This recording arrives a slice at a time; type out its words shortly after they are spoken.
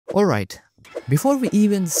Alright, before we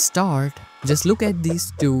even start, just look at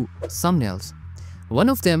these two thumbnails. One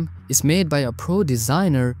of them is made by a pro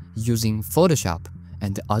designer using Photoshop,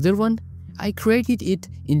 and the other one, I created it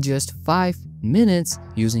in just 5 minutes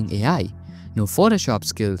using AI. No Photoshop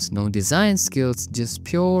skills, no design skills, just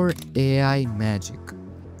pure AI magic.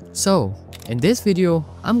 So, in this video,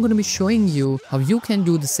 I'm gonna be showing you how you can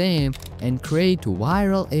do the same and create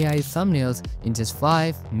viral AI thumbnails in just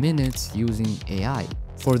 5 minutes using AI.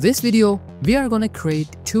 For this video, we are gonna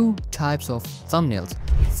create two types of thumbnails.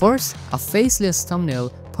 First, a faceless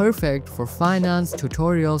thumbnail perfect for finance,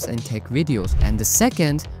 tutorials, and tech videos. And the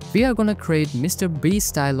second, we are gonna create Mr. Beast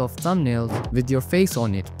style of thumbnails with your face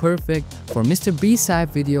on it, perfect for Mr. Beast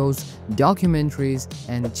type videos, documentaries,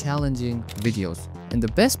 and challenging videos. And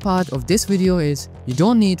the best part of this video is you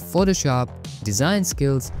don't need Photoshop, design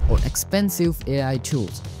skills, or expensive AI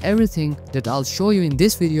tools. Everything that I'll show you in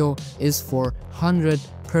this video is for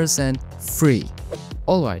 100% free.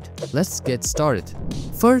 Alright, let's get started.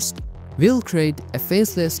 First, we'll create a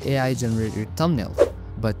faceless AI generated thumbnail.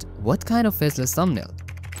 But what kind of faceless thumbnail?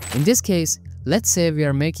 In this case, let's say we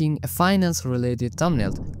are making a finance related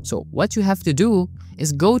thumbnail. So what you have to do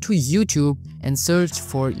is go to YouTube and search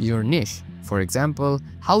for your niche. For example,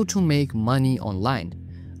 how to make money online.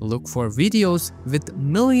 Look for videos with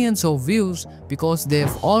millions of views because they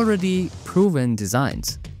have already proven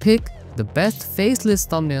designs. Pick the best faceless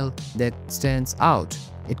thumbnail that stands out.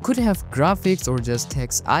 It could have graphics or just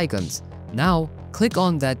text icons. Now, click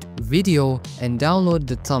on that video and download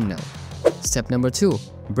the thumbnail. Step number 2.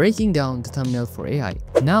 Breaking down the thumbnail for AI.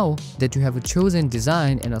 Now that you have a chosen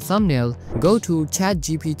design and a thumbnail, go to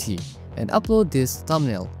ChatGPT and upload this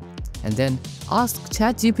thumbnail. And then ask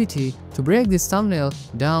ChatGPT to break this thumbnail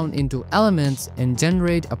down into elements and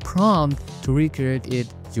generate a prompt to recreate it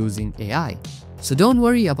using AI. So don't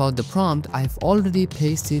worry about the prompt, I've already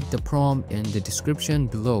pasted the prompt in the description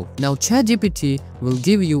below. Now ChatGPT will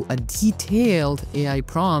give you a detailed AI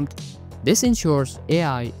prompt. This ensures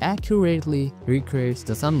AI accurately recreates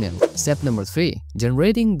the thumbnail. Step number 3.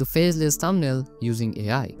 Generating the faceless thumbnail using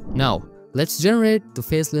AI. Now, let's generate the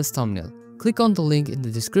faceless thumbnail. Click on the link in the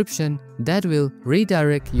description that will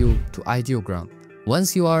redirect you to Ideogram.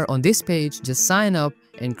 Once you are on this page, just sign up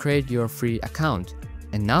and create your free account.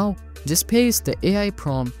 And now, just paste the AI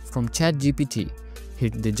prompt from ChatGPT.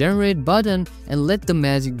 Hit the generate button and let the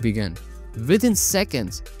magic begin. Within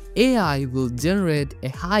seconds, AI will generate a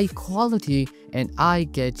high quality and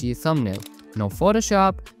eye-catchy thumbnail. No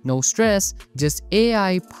Photoshop, no stress, just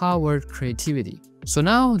AI powered creativity. So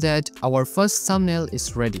now that our first thumbnail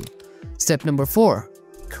is ready. Step number 4.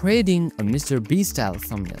 Creating a Mr. Beast style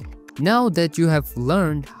thumbnail. Now that you have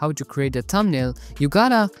learned how to create a thumbnail, you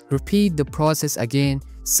gotta repeat the process again,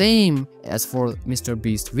 same as for Mr.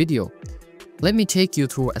 Beast video. Let me take you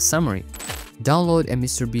through a summary. Download a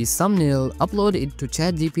Mr. Beast thumbnail, upload it to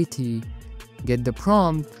ChatGPT, get the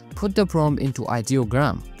prompt, put the prompt into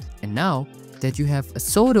Ideogram. And now that you have a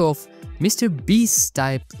sort of Mr. Beast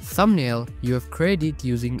type thumbnail you have created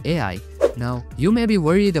using AI. Now you may be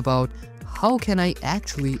worried about how can I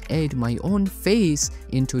actually add my own face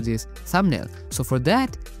into this thumbnail. So for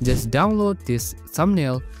that, just download this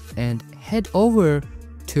thumbnail and head over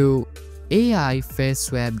to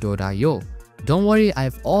aifaceswap.io. Don't worry,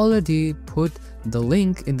 I've already put the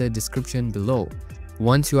link in the description below.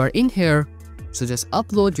 Once you are in here, so just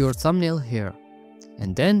upload your thumbnail here.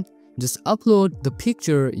 And then just upload the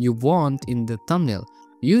picture you want in the thumbnail.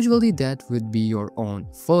 Usually that would be your own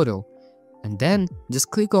photo. And then just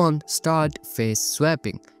click on start face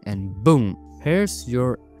swapping and boom, here's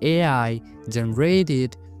your AI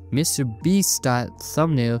generated Mr. Beast style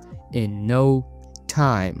thumbnail in no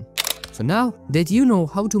time. So now that you know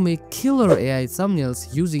how to make killer AI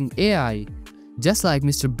thumbnails using AI, just like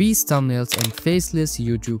Mr. Beast thumbnails and faceless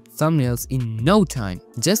YouTube thumbnails in no time,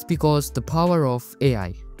 just because the power of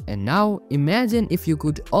AI. And now imagine if you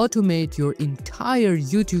could automate your entire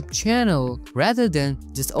YouTube channel rather than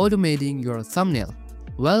just automating your thumbnail.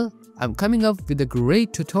 Well, I'm coming up with a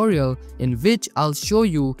great tutorial in which I'll show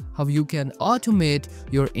you how you can automate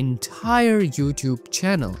your entire YouTube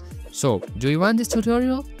channel. So, do you want this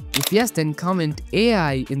tutorial? If yes, then comment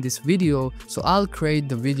AI in this video so I'll create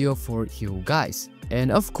the video for you guys.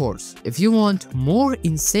 And of course, if you want more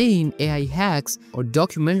insane AI hacks or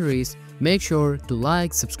documentaries, make sure to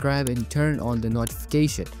like, subscribe, and turn on the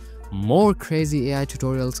notification. More crazy AI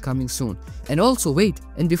tutorials coming soon. And also wait,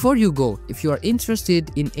 and before you go, if you are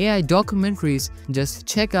interested in AI documentaries, just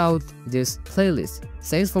check out this playlist.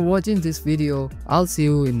 Thanks for watching this video. I'll see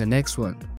you in the next one.